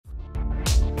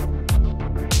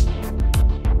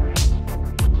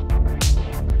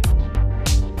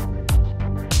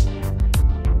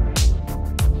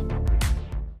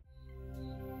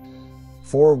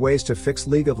4 ways to fix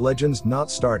League of Legends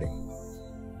not starting.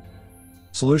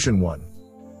 Solution 1.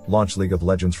 Launch League of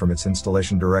Legends from its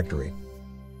installation directory.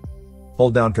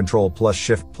 Hold down Ctrl plus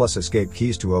Shift plus Escape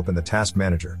keys to open the Task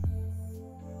Manager.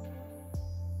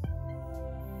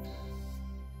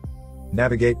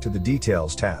 Navigate to the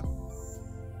Details tab.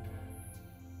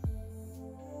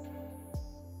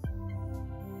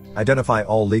 Identify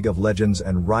all League of Legends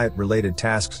and Riot-related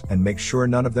tasks and make sure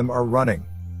none of them are running.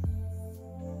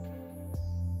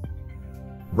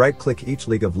 Right-click each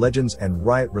League of Legends and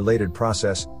Riot-related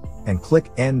process, and click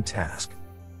End Task.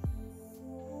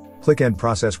 Click End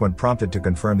Process when prompted to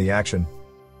confirm the action.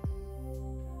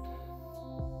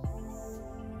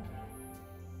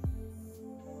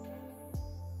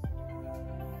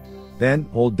 Then,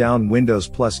 hold down Windows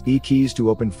plus E keys to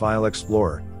open File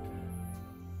Explorer.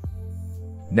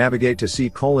 Navigate to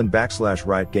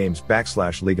C:/Riot Games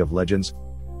 /League of Legends,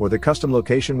 or the custom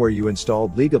location where you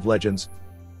installed League of Legends.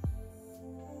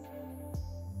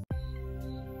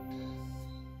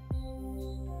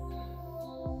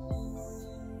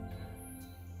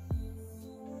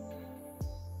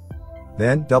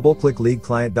 Then, double-click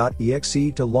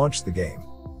leagueclient.exe to launch the game.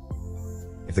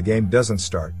 If the game doesn't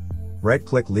start,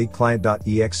 right-click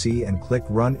leagueclient.exe and click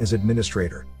Run as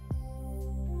Administrator.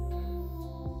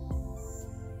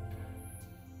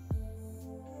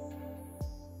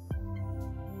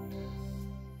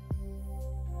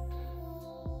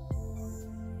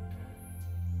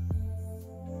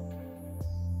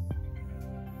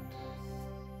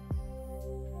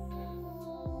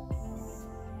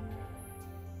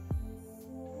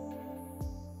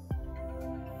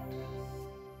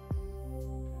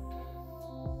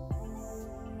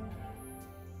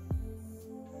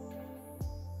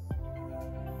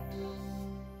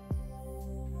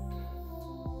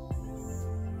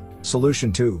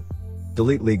 Solution 2.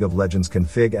 Delete League of Legends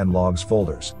config and logs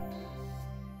folders.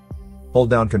 Hold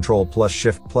down Ctrl plus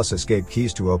Shift plus Escape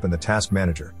keys to open the Task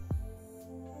Manager.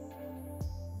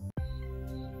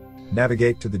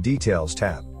 Navigate to the Details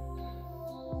tab.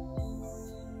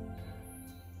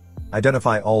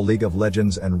 Identify all League of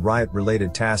Legends and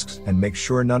Riot-related tasks and make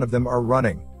sure none of them are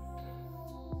running.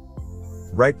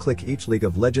 Right-click each League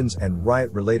of Legends and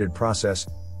Riot-related process,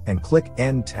 and click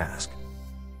End Task.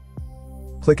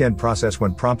 Click End Process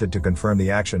when prompted to confirm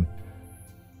the action.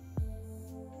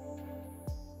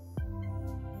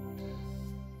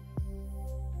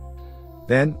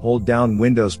 Then, hold down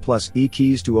Windows plus E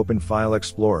keys to open File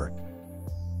Explorer.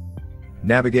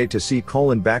 Navigate to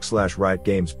C:/Riot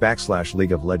Games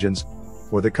 /League of Legends,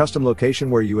 or the custom location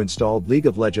where you installed League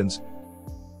of Legends.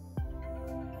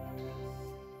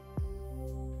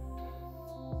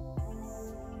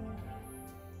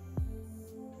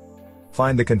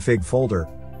 Find the config folder,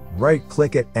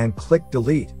 right-click it and click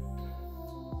Delete.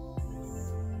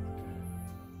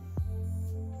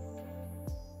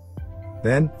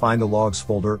 Then, find the Logs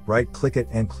folder, right-click it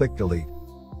and click Delete.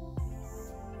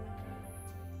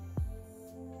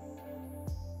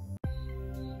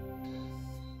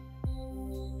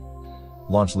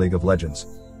 Launch League of Legends.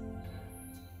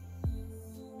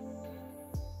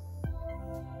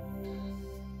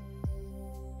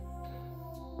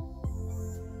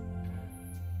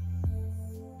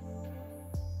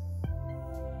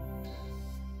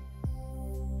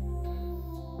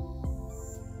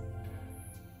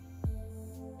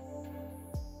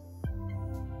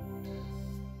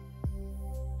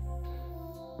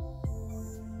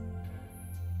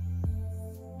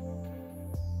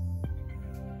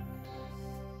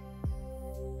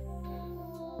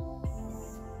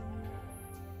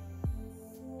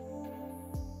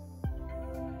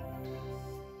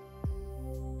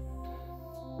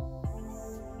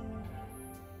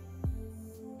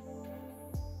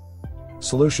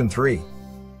 Solution 3.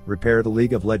 Repair the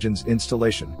League of Legends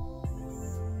installation.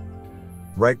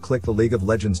 Right-click the League of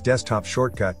Legends desktop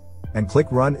shortcut, and click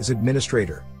Run as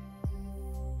Administrator.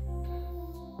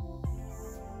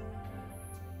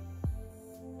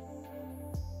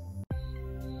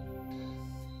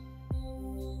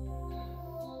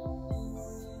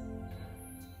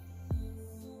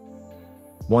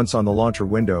 Once on the launcher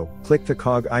window, click the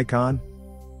cog icon.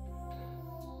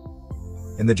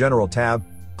 In the General tab,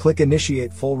 click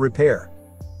Initiate Full Repair.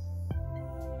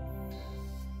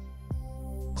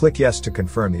 Click Yes to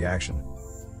confirm the action.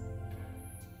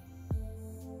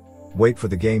 Wait for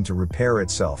the game to repair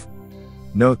itself.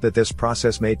 Note that this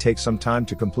process may take some time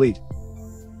to complete.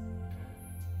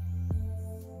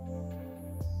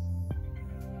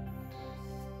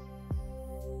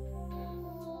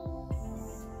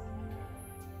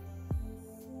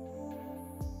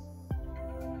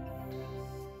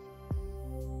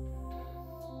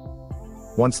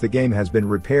 Once the game has been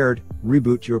repaired,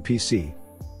 reboot your PC.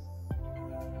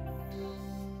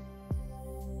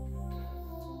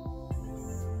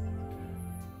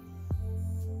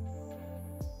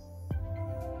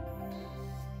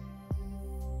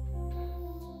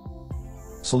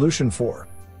 Solution 4.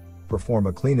 Perform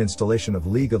a clean installation of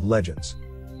League of Legends.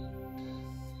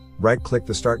 Right-click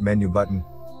the Start menu button,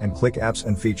 and click Apps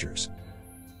and Features.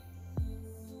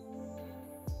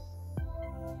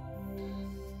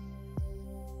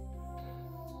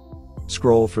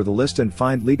 Scroll through the list and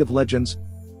find League of Legends.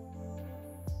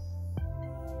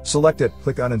 Select it,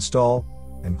 click Uninstall,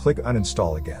 and click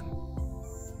Uninstall again.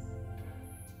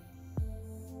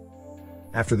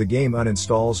 After the game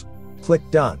uninstalls, click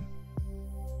Done.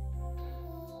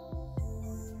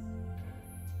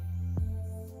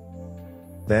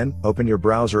 Then, open your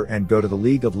browser and go to the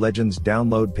League of Legends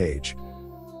download page.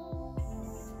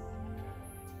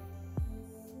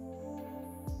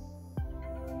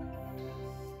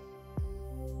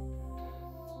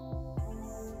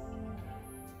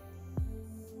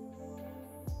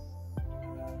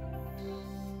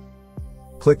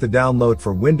 Click the Download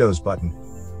for Windows button,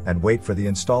 and wait for the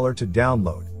installer to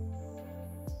download.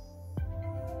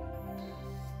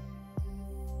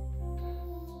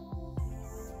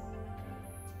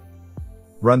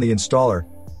 Run the installer,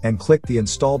 and click the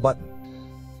Install button.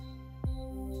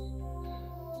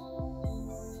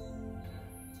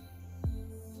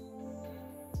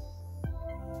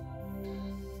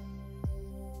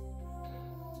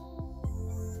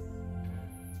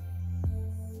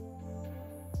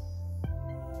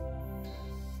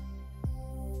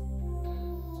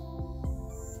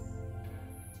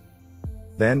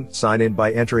 Then, sign in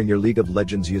by entering your League of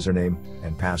Legends username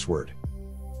and password.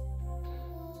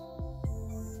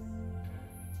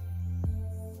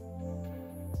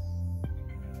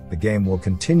 The game will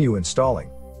continue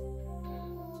installing.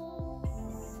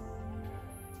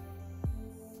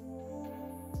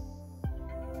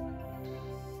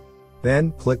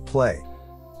 Then, click Play.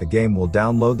 The game will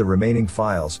download the remaining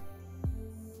files.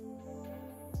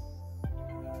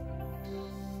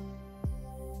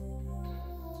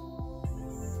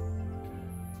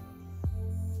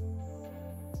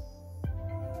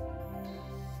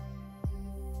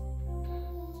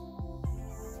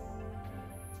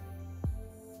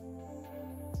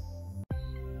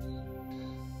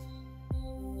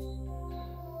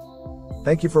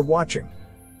 Thank you for watching.